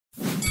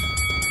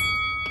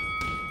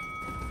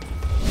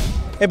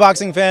Hey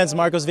boxing fans,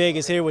 Marcos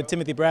Villegas here with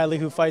Timothy Bradley,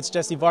 who fights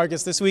Jessie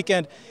Vargas this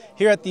weekend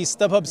here at the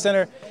StubHub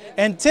Center.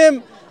 And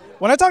Tim,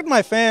 when I talk to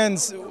my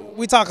fans,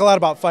 we talk a lot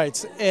about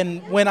fights.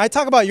 And when I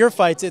talk about your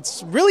fights,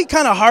 it's really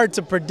kind of hard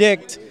to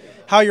predict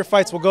how your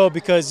fights will go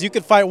because you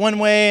could fight one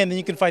way and then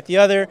you can fight the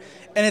other.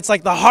 And it's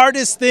like the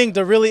hardest thing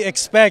to really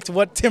expect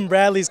what Tim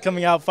Bradley's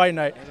coming out fight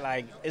night.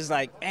 It's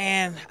like,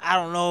 man, I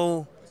don't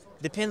know.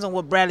 Depends on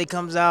what Bradley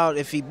comes out.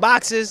 If he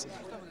boxes,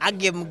 I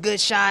give him a good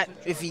shot.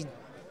 If he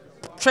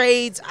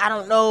trades, I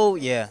don't know.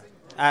 Yeah,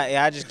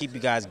 I just keep you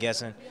guys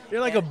guessing.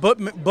 You're like a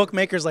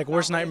bookmaker's like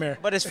worst nightmare.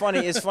 But it's funny.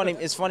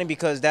 It's funny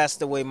because that's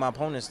the way my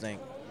opponents think.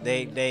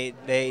 They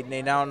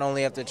not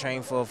only have to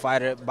train for a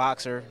fighter,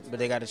 boxer, but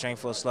they got to train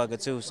for a slugger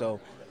too. So,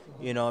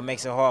 you know, it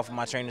makes it hard for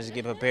my trainers to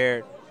get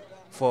prepared,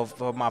 for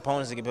my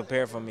opponents to get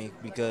prepared for me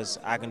because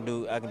I can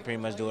pretty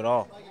much do it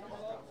all.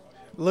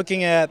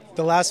 Looking at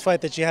the last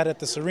fight that you had at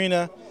this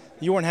arena,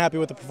 you weren't happy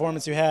with the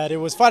performance you had. It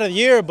was fight of the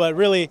year, but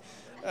really,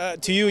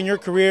 to you in your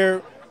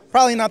career,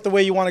 probably not the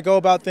way you want to go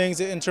about things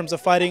in terms of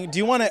fighting. Do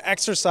you want to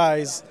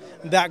exercise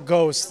that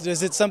ghost?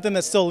 Is it something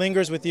that still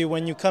lingers with you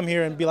when you come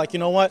here and be like, you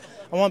know what,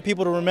 I want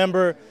people to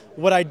remember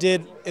what I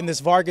did in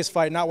this Vargas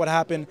fight, not what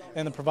happened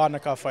in the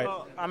Provodnikov fight?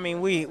 Well, I mean,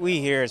 we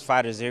here as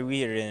fighters, we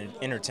here to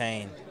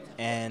entertain,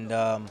 and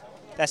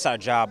that's our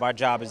job. Our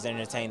job is to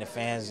entertain the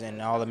fans and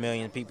all the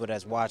million people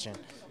that's watching.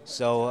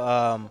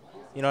 So,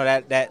 you know,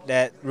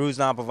 that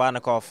Ruslan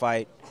Provodnikov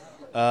fight,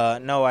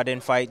 no, I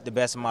didn't fight the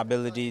best of my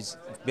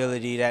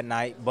ability that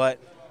night, but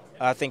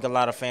I think a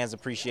lot of fans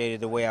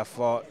appreciated the way I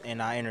fought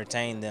and I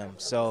entertained them.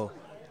 So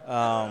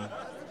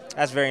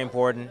that's very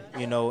important,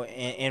 you know,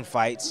 in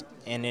fights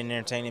and in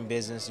entertaining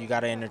business, you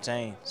got to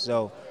entertain.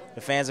 So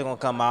the fans are going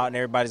to come out and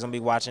everybody's going to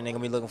be watching. They're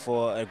going to be looking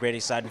for a great,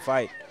 exciting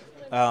fight.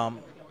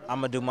 I'm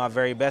going to do my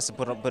very best to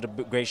put a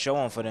great show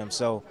on for them.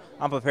 So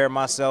I'm prepared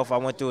myself. I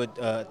went through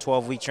a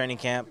 12-week training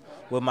camp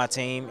with my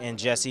team, and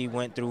Jesse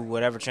went through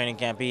whatever training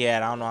camp he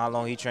had. I don't know how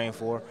long he trained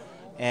for.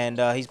 And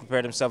he's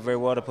prepared himself very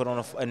well to put on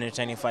an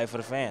entertaining fight for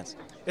the fans.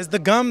 Is the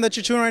gum that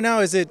you're chewing right now,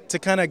 is it to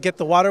kind of get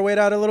the water weight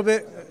out a little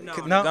bit? No,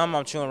 the gum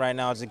I'm chewing right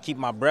now is to keep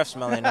my breath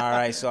smelling all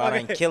right, so I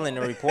ain't killing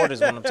the reporters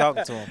when I'm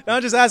talking to them. No,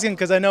 I'm just asking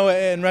because I know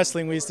in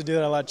wrestling we used to do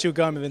that a lot, chew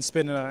gum and then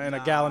spit in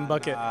a gallon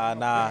bucket.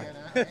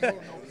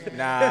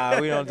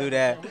 Nah, we don't do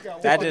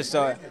that. That just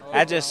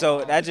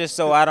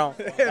so I don't.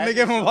 Let me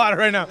give him water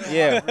right now.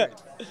 Yeah.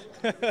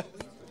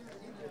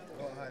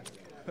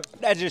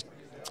 That's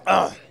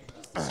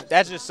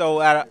just so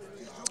I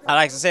like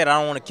I said, I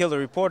don't want to kill the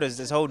reporters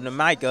that's holding the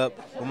mic up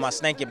with my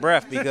stanky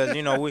breath because,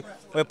 you know,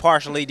 we're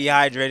partially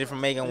dehydrated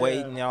from making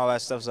weight and all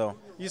that stuff. So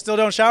you still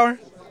don't shower?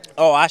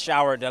 Oh, I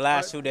showered the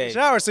last 2 days.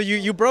 Shower, so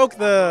you broke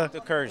the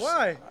curse.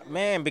 Why?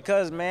 Man,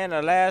 because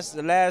the last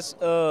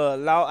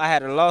I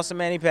had a loss of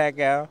Manny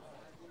Pacquiao,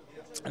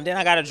 and then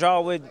I got a draw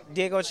with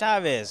Diego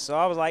Chavez. So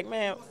I was like,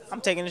 man, I'm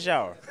taking a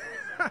shower.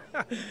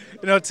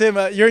 You know, Tim,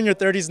 you're in your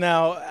 30s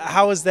now.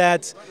 How has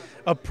that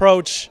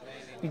approach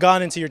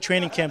gone into your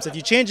training camps? Have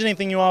you changed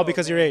anything you all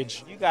because of your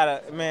age? You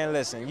gotta, man,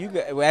 listen.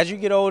 As you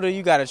get older,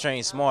 you gotta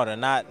train smarter,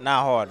 not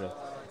harder.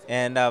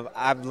 And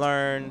I've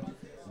learned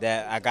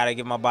that I gotta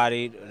give my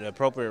body the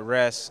appropriate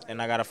rest,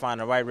 and I gotta find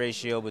the right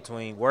ratio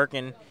between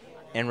working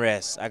and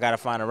rest. I gotta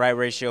find the right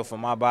ratio for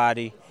my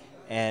body,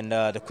 and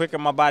the quicker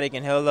my body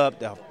can heal up,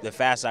 the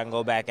faster I can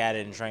go back at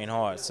it and train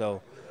hard.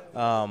 So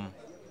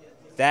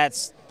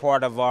that's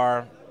part of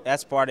our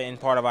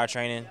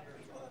training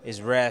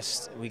is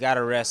rest. We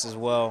gotta rest as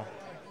well,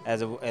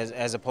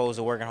 as opposed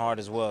to working hard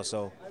as well.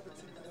 So,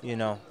 you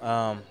know.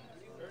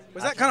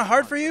 Was that kind of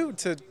hard for you?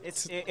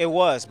 It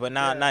was, but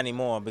not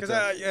anymore. Because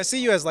I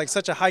see you as like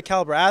such a high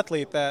caliber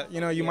athlete that, you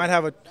know, you might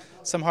have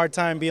some hard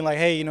time being like,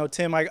 hey, you know,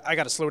 Tim, I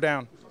got to slow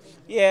down.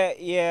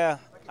 Yeah,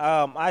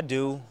 I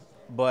do,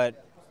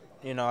 but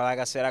you know, like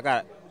I said, I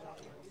got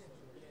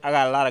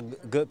a lot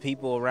of good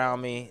people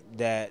around me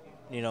that,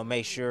 you know,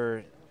 make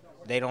sure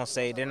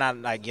they're not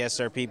like yes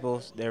sir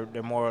people. They're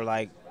more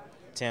like,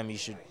 Tim, you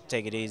should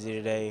take it easy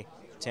today.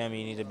 Tim,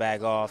 you need to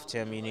back off.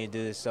 Tim, you need to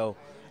do this. So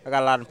I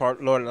got a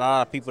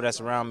lot of people that's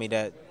around me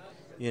that,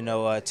 you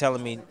know,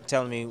 telling me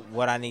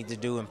what I need to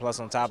do, and plus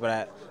on top of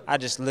that, I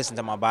just listen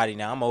to my body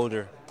now. I'm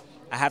older.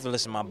 I have to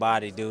listen to my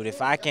body, dude.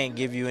 If I can't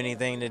give you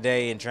anything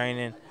today in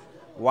training,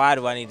 why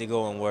do I need to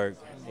go and work?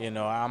 You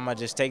know, I'm going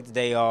to just take the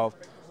day off,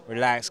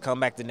 relax, come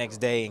back the next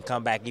day, and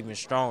come back even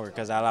stronger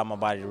because I allow my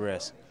body to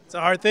rest. It's a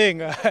hard thing.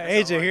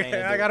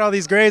 AJ, I got all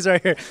these grays right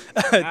here.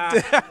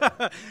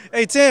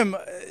 Hey, Tim,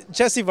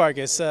 Jessie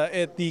Vargas,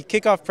 at the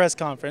kickoff press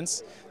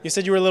conference, you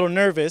said you were a little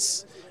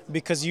nervous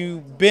because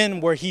you've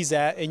been where he's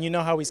at and you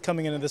know how he's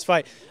coming into this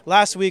fight.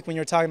 Last week when you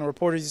were talking to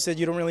reporters, you said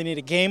you don't really need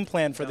a game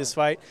plan for this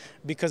fight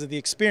because of the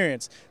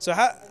experience. So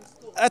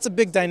that's a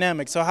big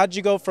dynamic. So how did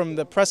you go from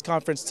the press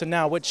conference to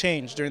now? What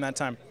changed during that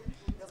time?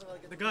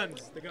 The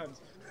guns.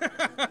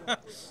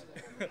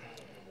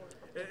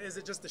 Is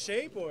it just the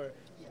shape or?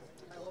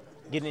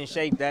 Getting in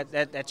shape,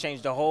 that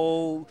changed the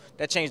whole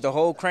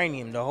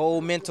cranium, the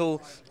whole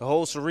mental, the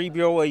whole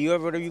cerebral, or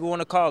whatever you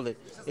want to call it.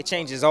 It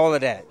changes all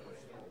of that.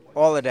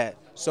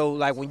 So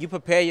like when you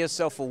prepare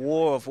yourself for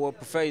war or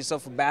prepare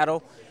yourself for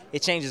battle,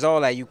 it changes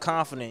all that. You're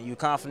confident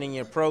in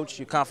your approach.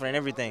 You're confident in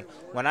everything.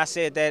 When I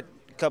said that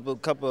couple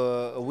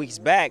of weeks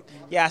back,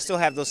 yeah, I still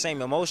have those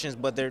same emotions,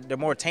 but they're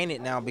more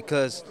tainted now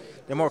because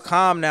they're more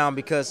calm now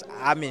because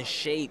I'm in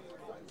shape.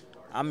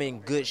 I'm in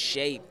good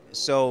shape.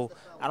 So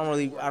I don't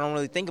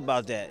really think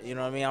about that. You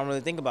know what I mean? I don't really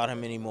think about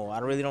him anymore. I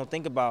really don't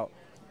think about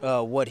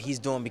what he's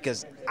doing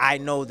because I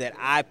know that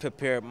I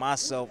prepared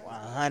myself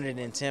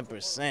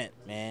 110%,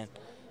 man.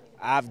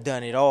 I've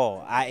done it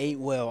all. I ate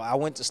well. I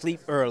went to sleep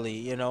early.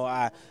 You know,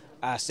 I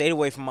stayed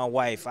away from my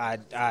wife.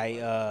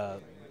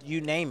 You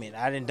name it,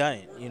 I done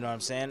it. You know what I'm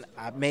saying?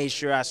 I made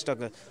sure I stuck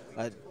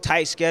a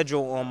tight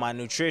schedule on my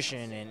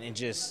nutrition and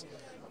just,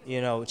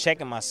 you know,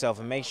 checking myself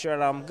and make sure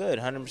that I'm good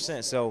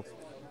 100%. So,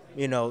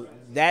 you know,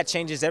 that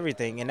changes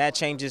everything, and that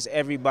changes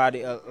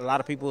everybody, a lot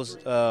of people's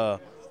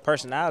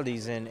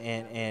personalities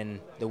and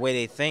the way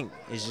they think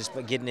is just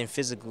getting in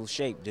physical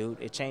shape, dude.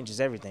 It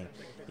changes everything,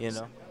 you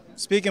know.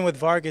 Speaking with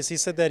Vargas, he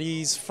said that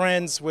he's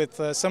friends with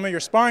some of your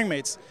sparring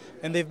mates,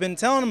 and they've been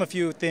telling him a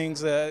few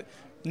things.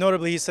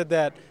 Notably, he said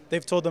that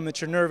they've told him that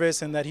you're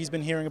nervous and that he's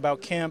been hearing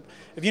about camp.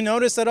 Have you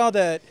noticed at all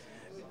that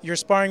your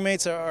sparring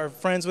mates are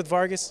friends with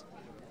Vargas?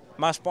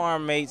 My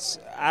sparring mates,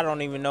 I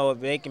don't even know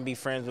if they can be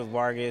friends with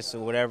Vargas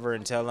or whatever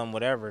and tell them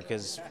whatever,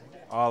 because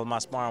all of my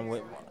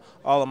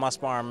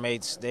sparring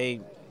mates, they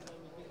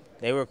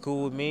were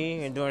cool with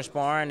me and during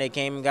sparring. They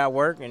came and got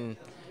work, and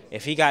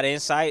if he got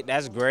insight,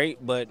 that's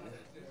great, but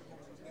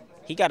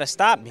he got to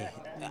stop me.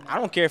 I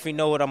don't care if he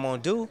know what I'm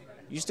going to do.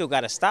 You still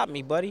got to stop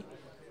me, buddy.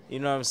 You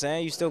know what I'm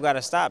saying? You still got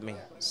to stop me.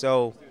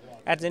 So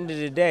at the end of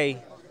the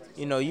day,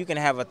 you know, you can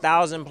have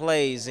 1,000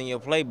 plays in your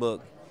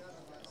playbook.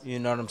 You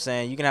know what I'm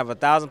saying? You can have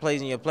 1,000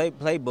 plays in your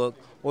playbook,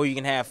 or you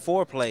can have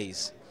 4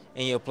 plays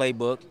in your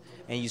playbook,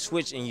 and you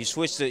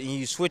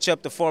switch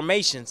up the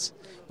formations,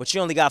 but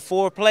you only got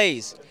 4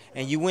 plays,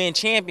 and you win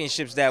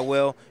championships that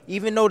well.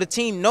 Even though the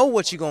team know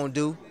what you're gonna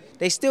do,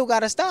 they still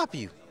gotta stop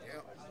you.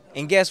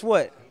 And guess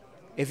what?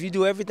 If you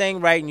do everything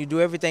right and you do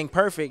everything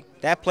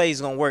perfect, that play is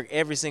gonna work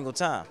every single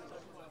time.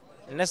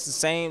 And that's the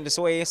same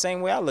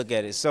way I look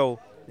at it. So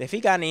if he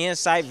got any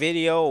insight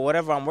video or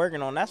whatever I'm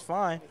working on, that's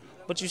fine.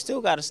 But you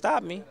still got to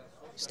stop me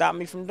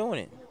from doing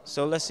it.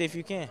 So let's see if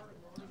you can.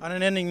 On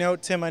an ending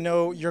note, Tim, I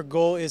know your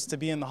goal is to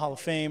be in the Hall of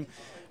Fame.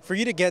 For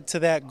you to get to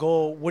that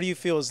goal, what do you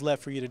feel is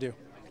left for you to do?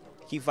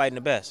 Keep fighting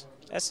the best.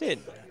 That's it.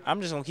 I'm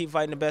just going to keep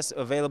fighting the best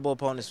available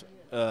opponents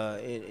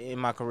in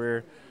my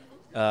career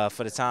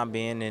for the time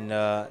being.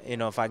 And, you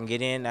know, if I can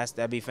get in,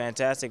 that'd be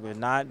fantastic. If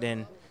not,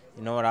 then,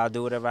 you know what, I'll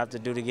do whatever I have to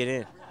do to get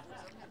in.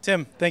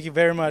 Tim, thank you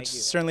very much.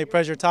 Certainly a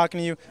pleasure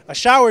talking to you. A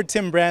showered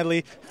Tim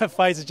Bradley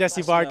fights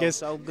Jessie Vargas.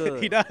 So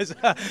good. He does.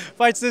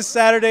 Fights this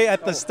Saturday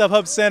at the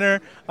StubHub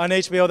Center on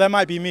HBO. That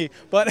might be me,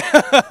 but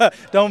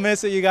don't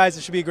miss it, you guys.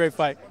 It should be a great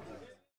fight.